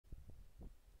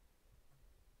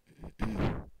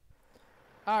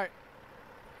Alright.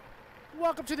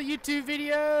 Welcome to the YouTube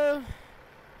video.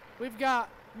 We've got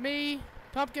me,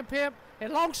 Pumpkin Pimp,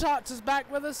 and Longshots is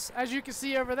back with us, as you can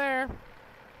see over there.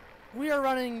 We are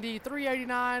running the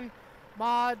 389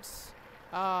 mods.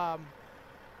 We're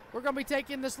going to be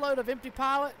taking this load of empty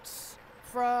pilots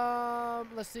from,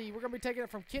 let's see, we're going to be taking it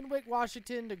from Kennewick,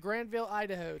 Washington to Granville,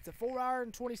 Idaho. It's a 4-hour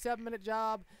and 27-minute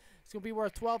job. It's going to be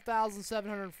worth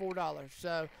 $12,704.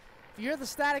 So, if you hear the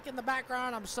static in the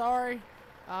background, I'm sorry,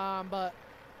 but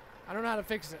I don't know how to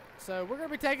fix it. So, we're going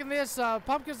to be taking this.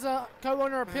 Pumpkin's the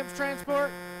co-owner of Pimp's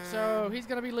Transport, so he's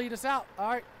going to be leading us out. All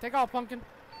right, take off, Pumpkin.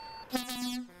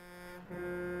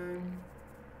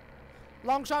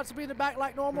 Long shots will be in the back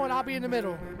like normal, and I'll be in the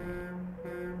middle.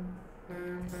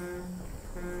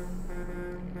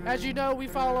 As you know, we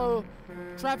follow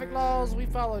traffic laws, we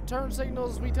follow turn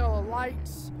signals, we follow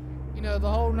lights, you know, the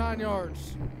whole 9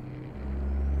 yards.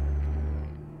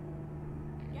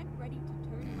 Get ready to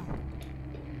turn left.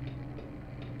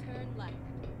 Turn left.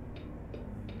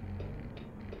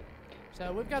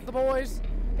 So we've got the boys.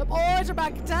 The boys are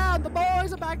back in town. The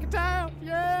boys are back in town.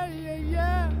 Yeah, yeah,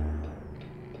 yeah.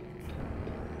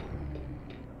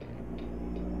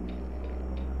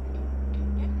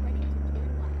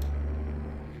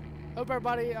 I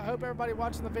hope everybody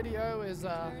watching the video is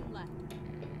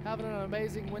having an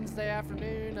amazing Wednesday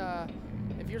afternoon.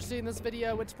 If you're seeing this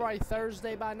video, it's probably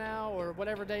Thursday by now or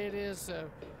whatever day it is. So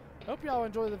hope y'all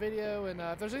enjoy the video, and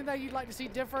if there's anything you'd like to see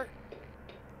different,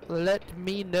 let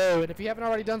me know. And if you haven't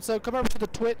already done so, come over to the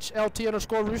Twitch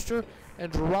LT_Rooster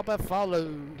and drop a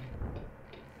follow.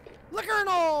 Liquor and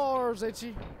oars,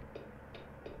 Itchy.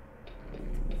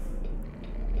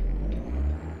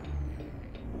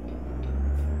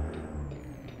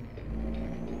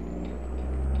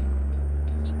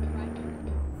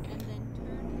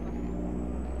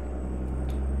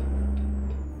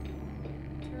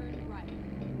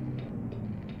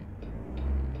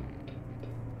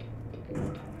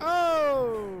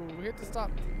 Oh! Hit the stop.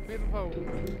 Hit the pole.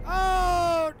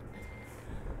 Oh!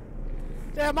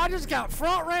 Damn, I just got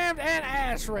front rammed and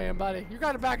ass rammed, buddy. You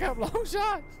gotta back up, long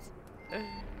shots. There's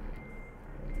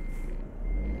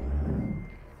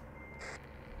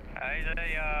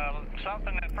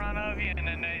something in front of you, and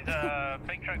then there's a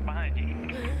big truck behind you.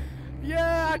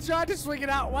 Yeah, I tried to swing it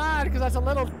out wide because that's a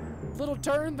little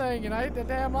turn thing, and I hit the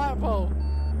damn light pole.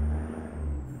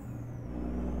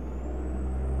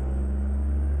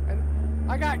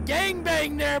 I got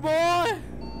gangbang there, boy! And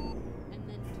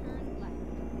then turn left.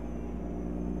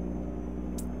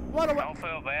 What a Don't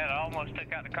feel bad, I almost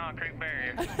took out the concrete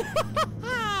barrier.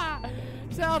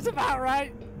 Sounds about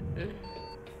right.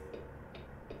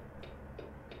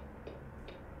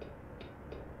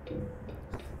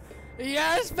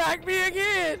 Yes, back me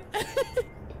again! These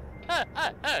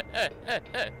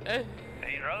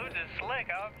roads is slick.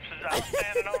 I was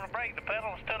standing on the brake, the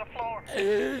pedals to the floor.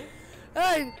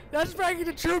 Hey, that's breaking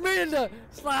the true meaning to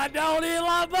slide down in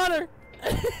like butter.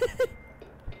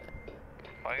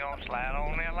 We're gonna slide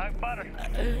on in like butter.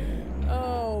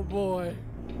 Oh boy.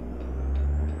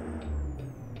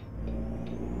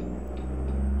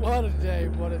 What a day,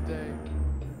 what a day.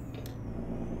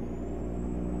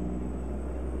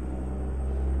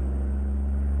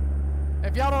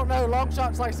 If y'all don't know, Long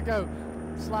Shots likes to go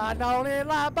sliding on in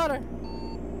like butter.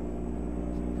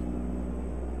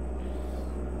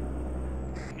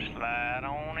 Slide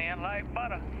on in like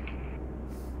butter.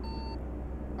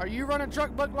 Are you running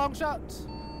truck book, Long Shots?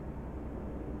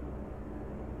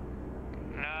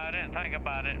 No, I didn't think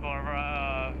about it when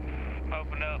we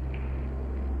opened up.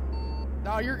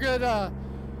 No, you're good.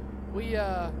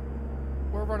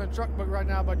 We're running truck book right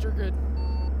now, but you're good.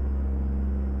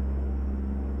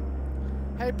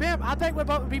 Hey, Pimp, I think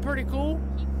would be pretty cool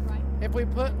if we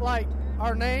put like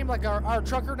our name, like our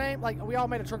trucker name, like we all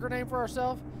made a trucker name for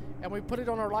ourselves, and we put it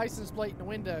on our license plate in the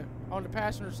window on the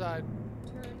passenger side.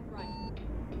 Turn right.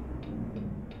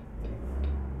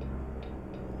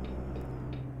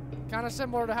 Kind of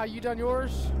similar to how you done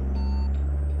yours.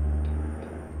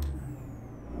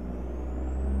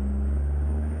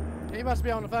 He must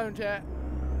be on the phone, chat.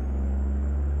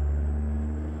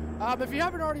 If you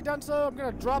haven't already done so, I'm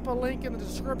going to drop a link in the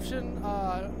description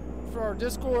for our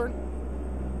Discord.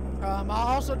 I'll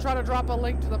also try to drop a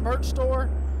link to the merch store.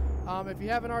 If you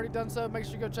haven't already done so, make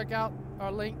sure you go check out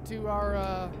our link to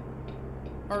our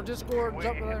Discord.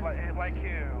 Jump there. Like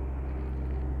you.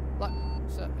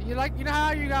 So you know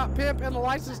how you got Pimp and the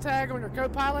license tag on your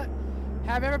co-pilot?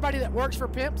 Have everybody that works for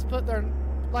Pimps put their,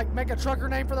 make a trucker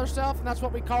name for themselves, and that's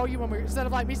what we call you when we, instead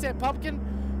of like me saying Pumpkin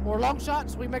or Long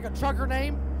Shots, we make a trucker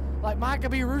name. Like mine could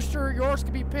be Rooster, yours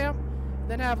could be Pimp,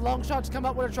 then have Long Shots come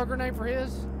up with a trucker name for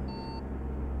his.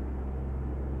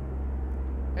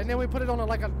 and then we put it on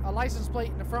like a license plate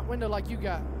in the front window like you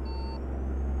got.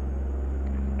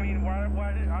 I mean,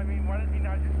 why does he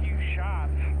not just use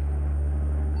shots?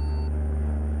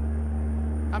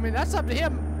 I mean, that's up to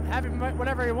him. Have him make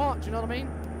whatever he wants, you know what I mean?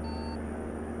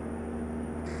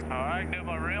 Oh, I can do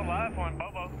my real life one,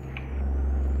 Bobo.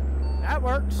 That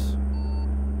works.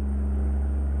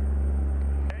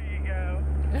 There you go.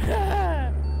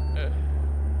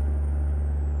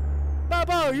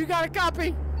 Bobo, you got a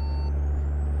copy?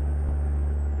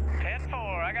 10-4,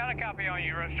 I got a copy on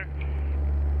you, Rooster.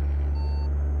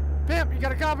 Pimp, you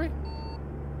got a copy?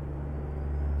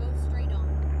 Go straight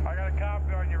on. I got a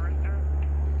copy on you, Rooster.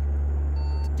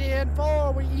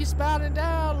 10-4, we eastbound and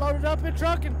down, loaded up and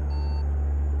trucking.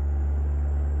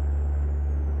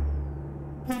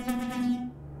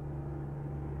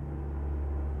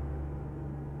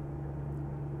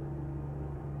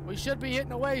 We should be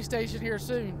hitting a way station here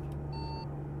soon.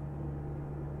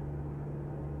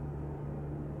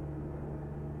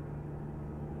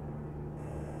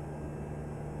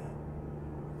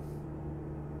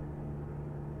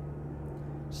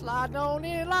 Sliding on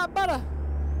in like butter.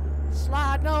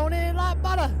 Sliding on in like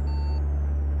butter.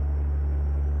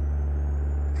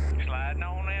 Sliding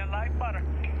on in like butter.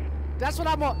 That's what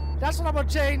I'm gonna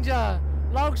change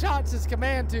long shots as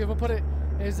command to. We'll put it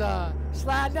as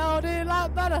sliding on in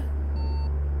like butter.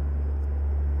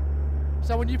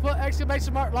 So when you put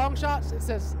exclamation mark long shots, it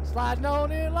says sliding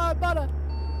on in like butter.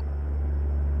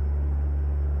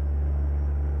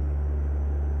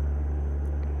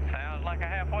 Sounds like a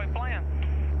halfway plan.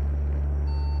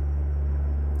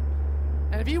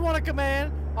 And if you want a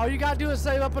command, all you gotta do is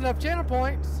save up enough channel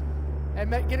points and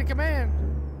get a command.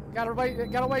 Got a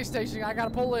way station. I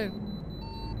gotta pull in.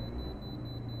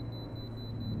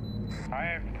 I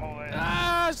have to pull in.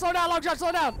 Ah, slow down, long shot,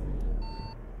 slow down.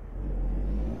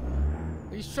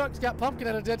 These trucks got pumpkin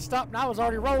at a dead stop, and I was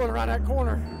already rolling around that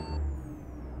corner.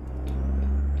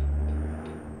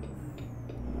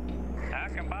 I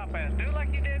can bypass. Do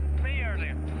like you did me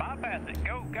earlier. Bypass it.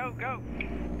 Go, go, go.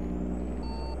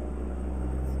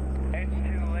 It's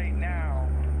too late now.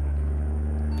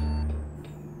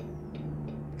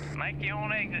 Make your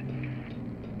own exit.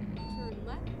 Turn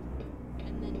left,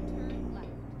 and then turn left.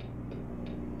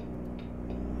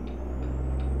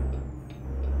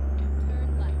 Turn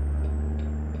left.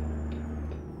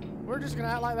 We're just gonna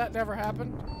act like that never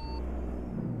happened.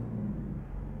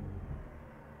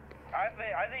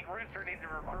 I think Rooster needs a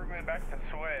recruitment back to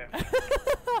Swift.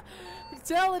 I'm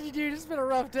telling you, dude, it's been a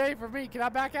rough day for me. Can I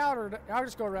back out, or I'll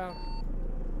just go around?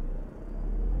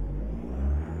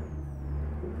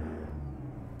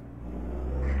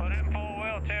 Put it in full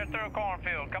wheel, tear through a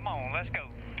cornfield. Come on, let's go.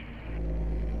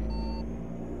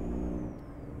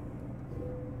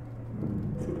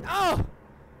 Oh!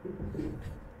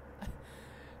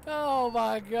 Oh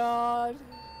my God.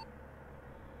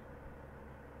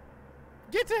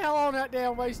 Get the hell on that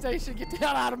damn way station. Get the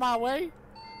hell out of my way.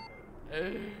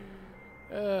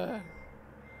 Damn!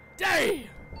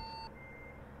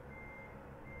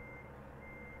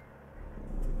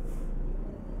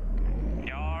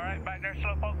 You alright back there,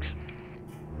 slowpokes?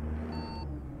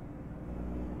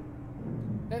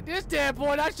 At this damn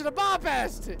point, I should have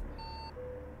bypassed it.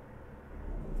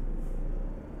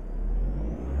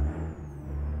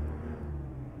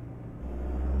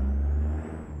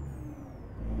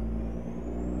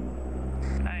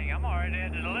 Dang, I'm already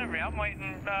at the delivery. I'm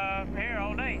waiting here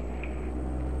all day.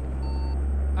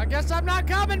 I guess I'm not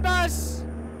coming, bus.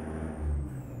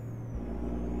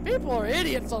 People are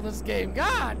idiots on this game.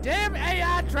 God damn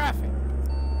AI traffic.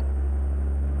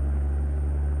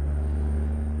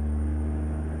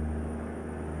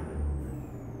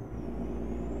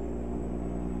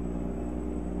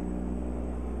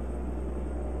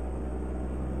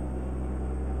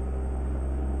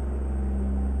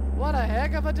 What a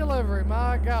heck of a delivery,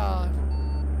 my God.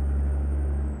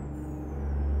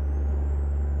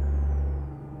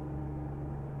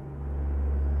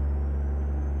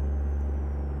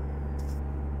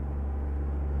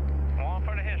 One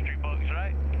for the history books,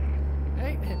 right?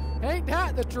 Ain't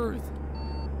that the truth?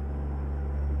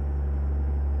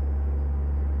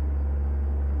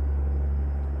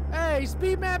 Hey,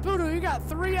 Speedman Poodle, you got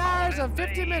 3 hours and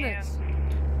 50 minutes.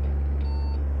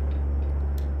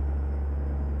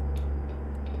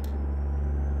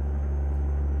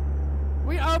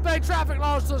 We obey traffic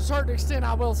laws to a certain extent,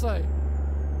 I will say.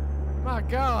 My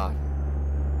God.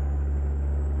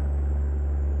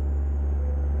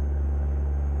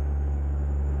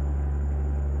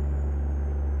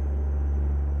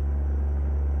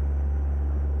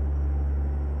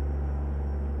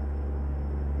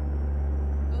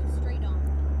 Go straight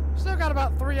on. Still got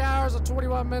about 3 hours and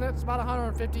 21 minutes, about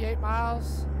 158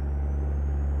 miles.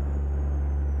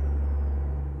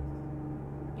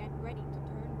 Get ready to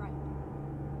turn right.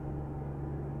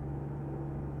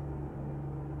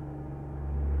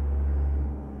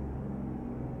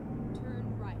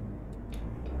 Turn right.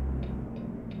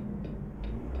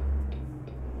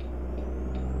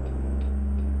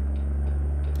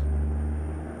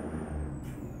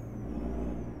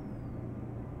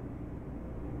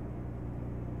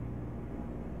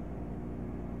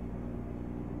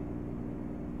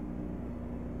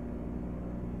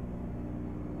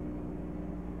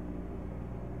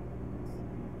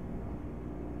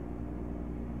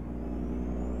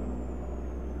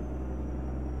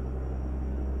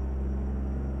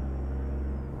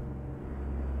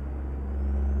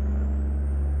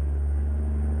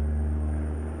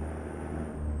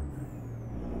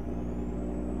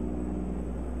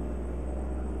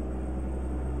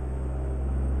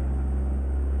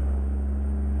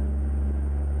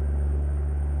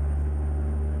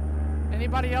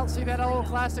 Anybody else see that old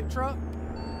classic truck?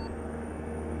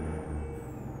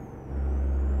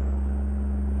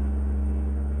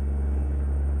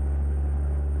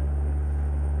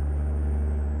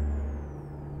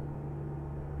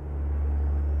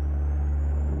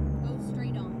 Go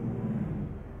straight on.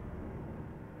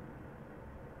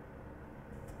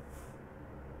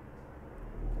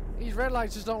 These red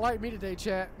lights just don't like me today,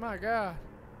 chat. My God.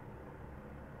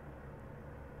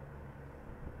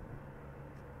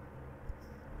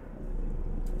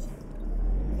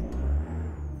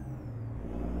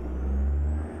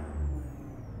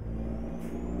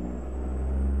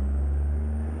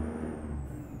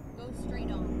 Go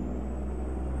straight on.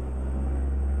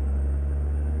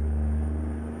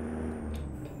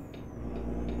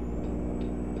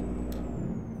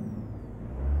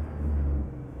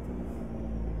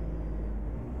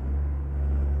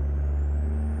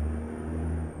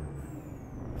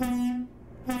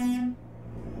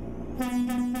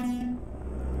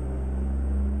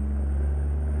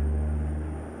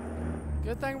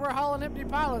 Good thing we're hauling empty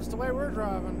pilots the way we're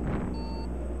driving.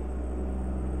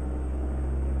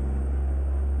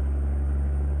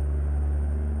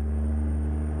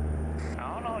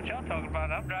 I don't know what y'all talking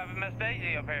about. I'm driving Miss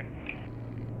Daisy up here.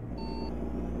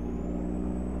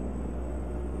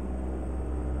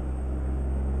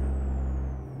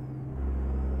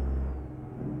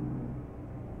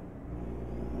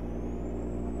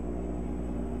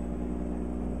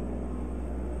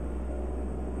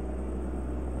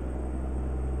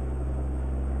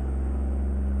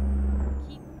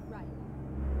 Keep right.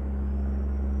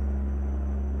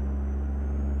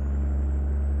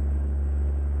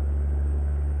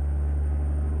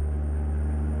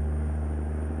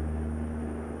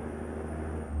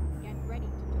 Get ready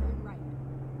to turn right.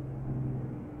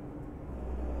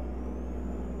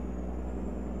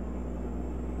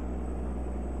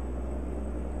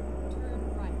 Turn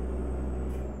right.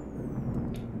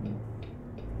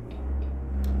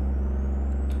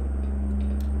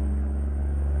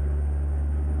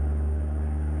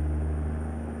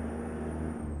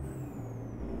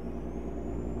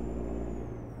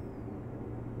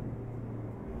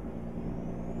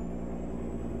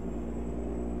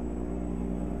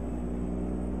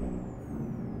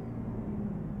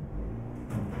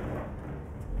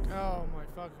 Oh my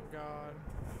fucking God.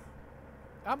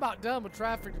 I'm about done with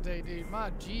traffic today, dude.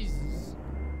 My Jesus.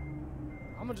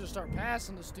 I'm gonna just start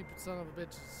passing the stupid son of a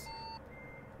bitches.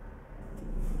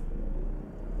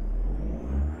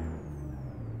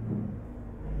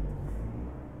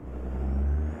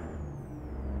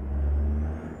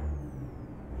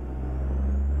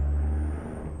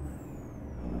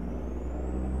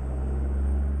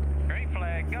 Green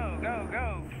flag, go, go,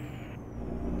 go.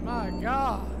 My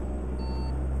God.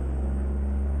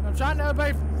 I'm trying to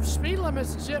obey speed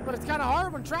limits and shit, but it's kind of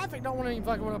hard when traffic don't want to even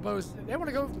fucking want to boast. They want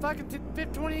to go fucking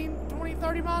 20,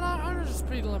 30 mile an hour under the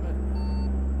speed limit.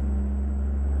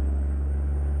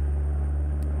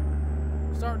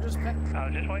 Start just...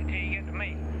 I'll just wait till you get to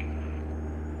me.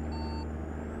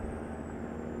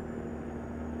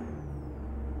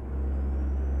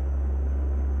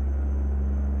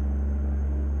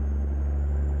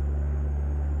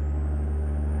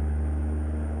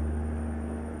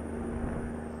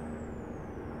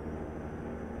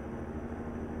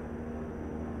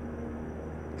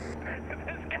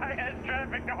 This guy has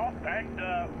traffic all backed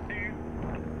up, dude.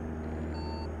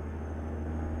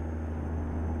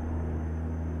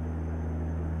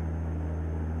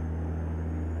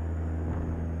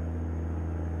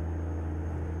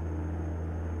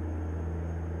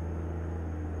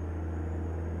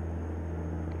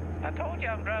 I told you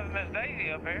I'm driving Miss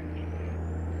Daisy up here.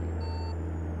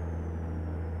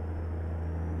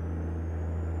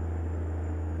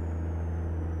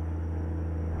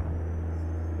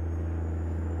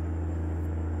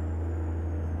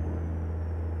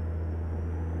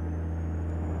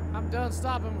 done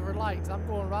stopping for lights. I'm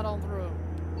going right on through them.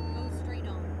 Go straight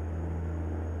on.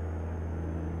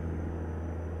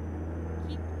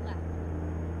 Keep left.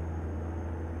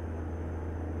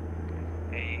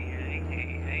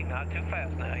 Easy, not too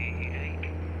fast now. Easy.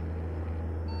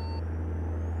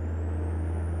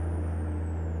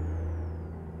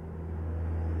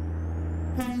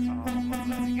 Almost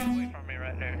let me get away from me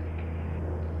right there.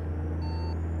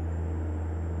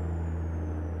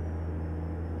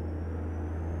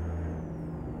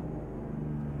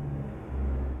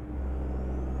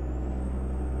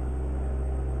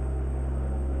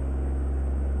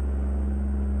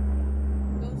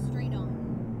 Go straight on.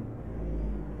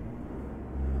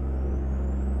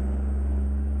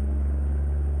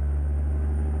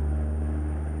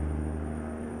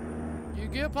 You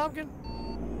good, Pumpkin?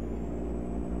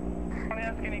 Don't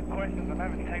ask any questions. I'm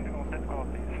having technical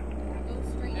difficulties. Go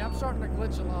straight Yeah, I'm on. starting to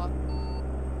glitch a lot.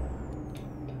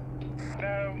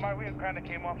 No, my wheel kind of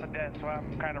came off the desk, so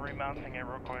I'm kind of remounting it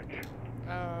real quick.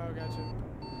 Oh, gotcha.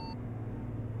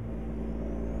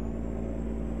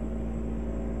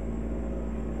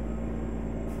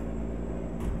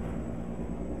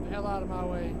 The hell out of my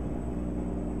way.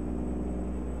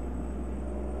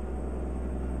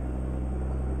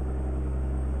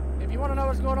 If you want to know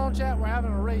what's going on, chat, we're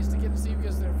having a race to get to see who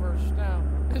gets there first. Now,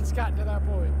 it's gotten to that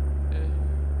point.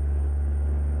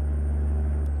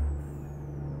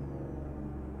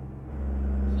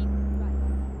 Keep right.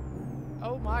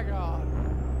 Oh my God.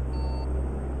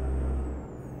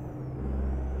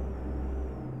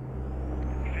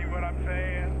 See what I'm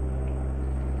saying?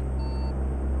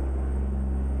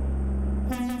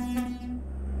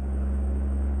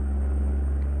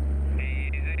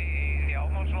 Easy.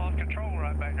 Almost lost control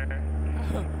right back there.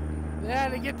 Yeah,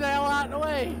 to get the hell out of the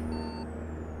way.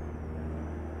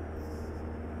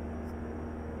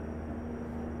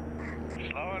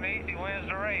 Slow and easy wins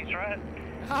the race, right?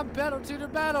 I'm pedal to the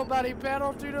metal, buddy.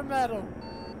 Pedal to the metal.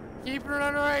 Keeping it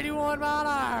under 81 mile an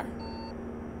hour.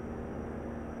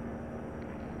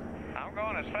 I'm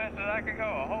going as fast as I can go,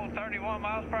 a whole 31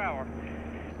 miles per hour.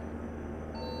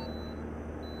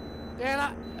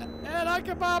 And I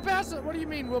can bypass it. What do you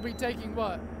mean we'll be taking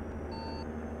what?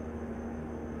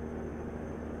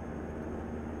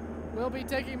 We'll be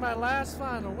taking my last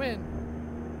final win.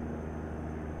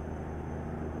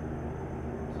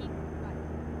 Keep right.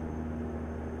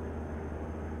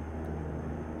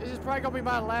 This is probably gonna be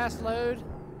my last load,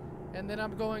 and then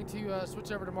I'm going to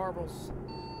switch over to marbles.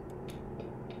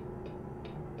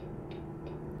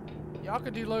 Y'all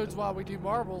could do loads while we do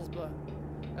marbles, but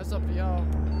that's up to y'all.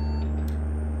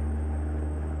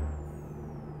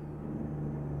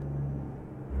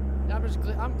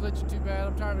 I'm glitching too bad.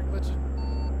 I'm tired of glitching.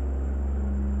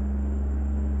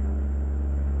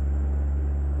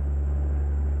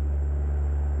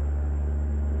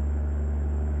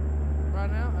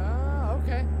 Right now? Ah,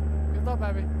 okay. Good luck,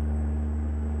 baby.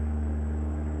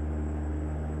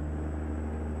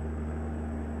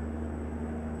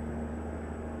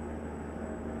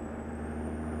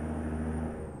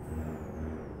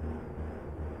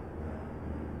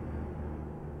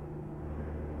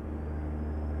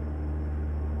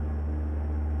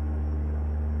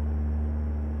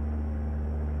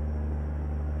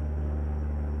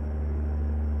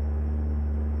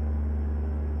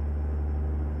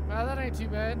 Well, that ain't too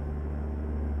bad.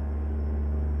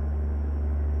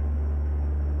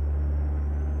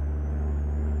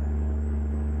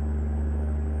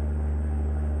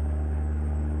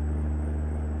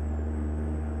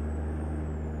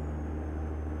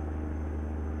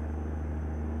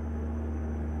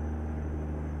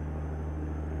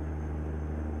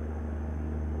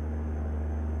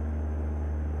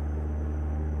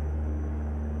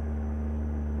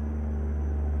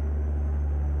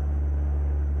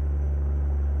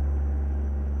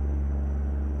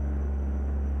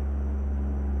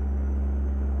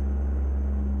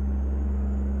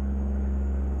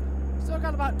 Still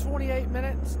got about 28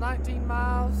 minutes, 19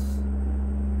 miles.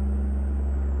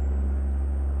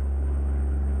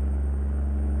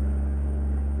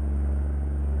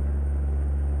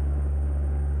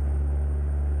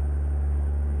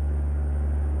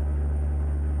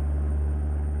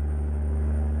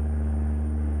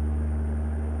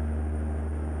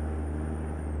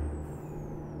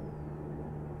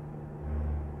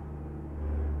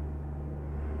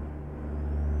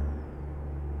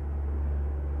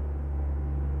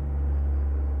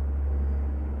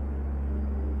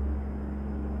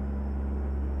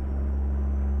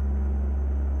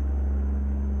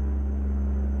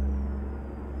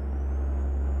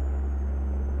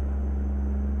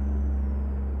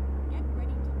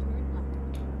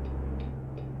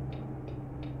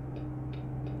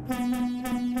 Turn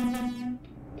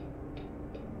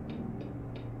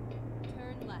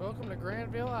left. Welcome to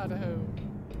Granville, Idaho.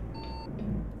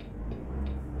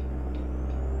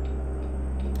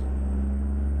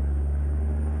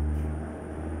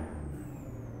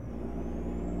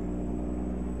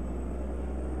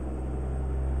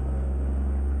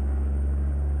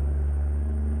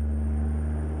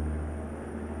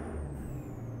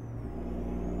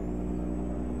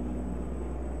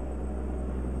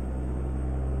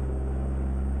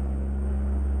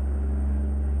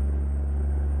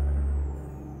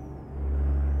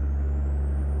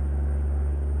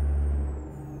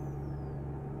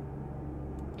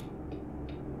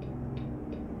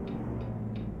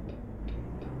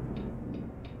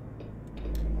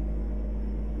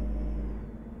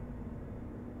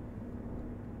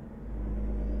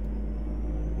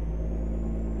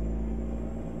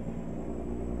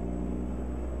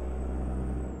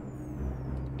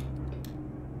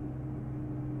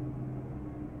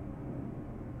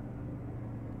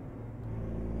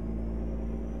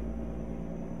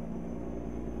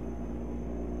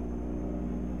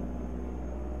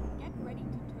 Get ready to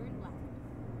turn left.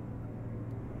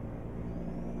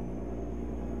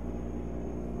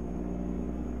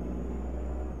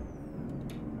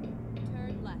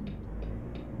 Turn left.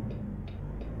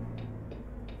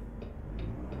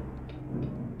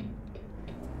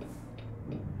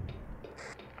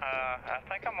 I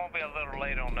think I'm gonna be a little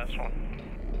late on this one.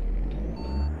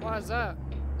 Why is that?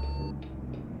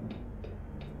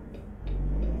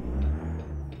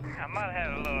 I might have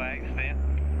had a little accident.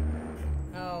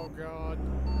 Oh, God.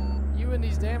 You and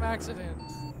these damn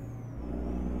accidents.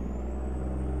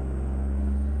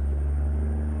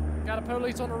 Got a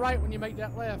police on the right when you make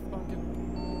that left, Pumpkin.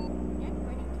 Get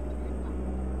ready to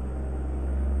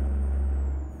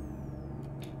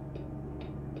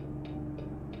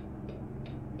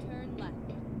turn left. Turn left.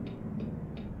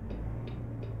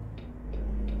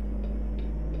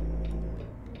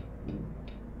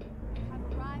 You have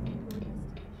arrived at your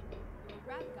destination. Your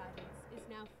route guidance is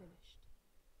now finished.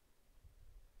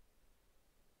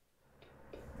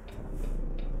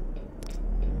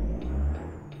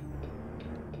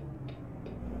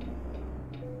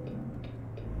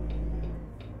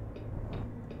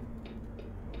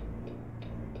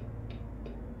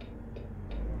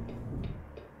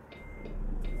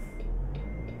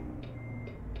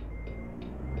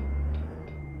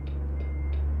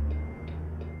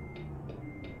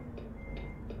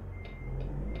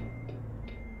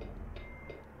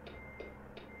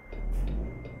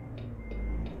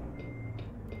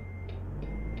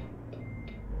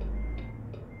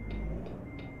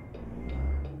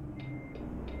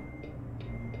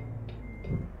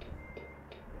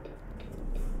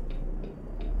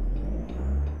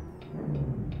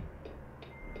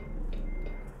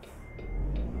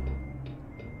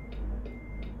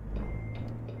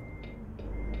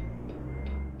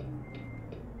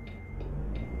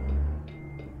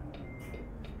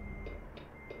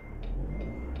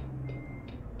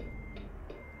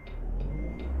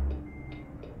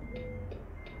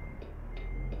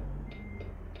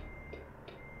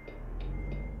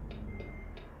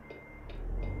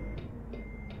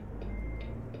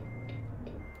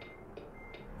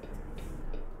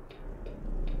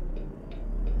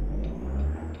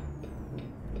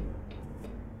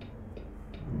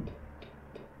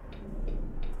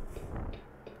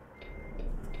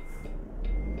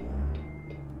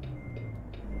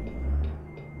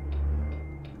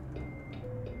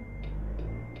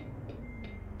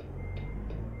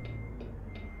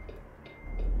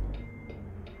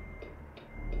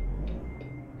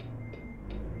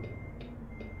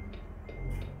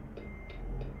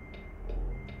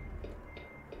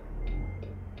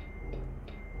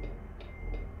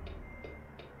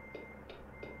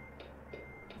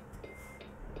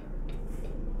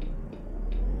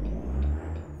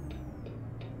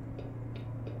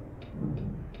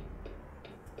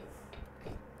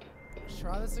 Let's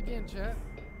try this again, chat.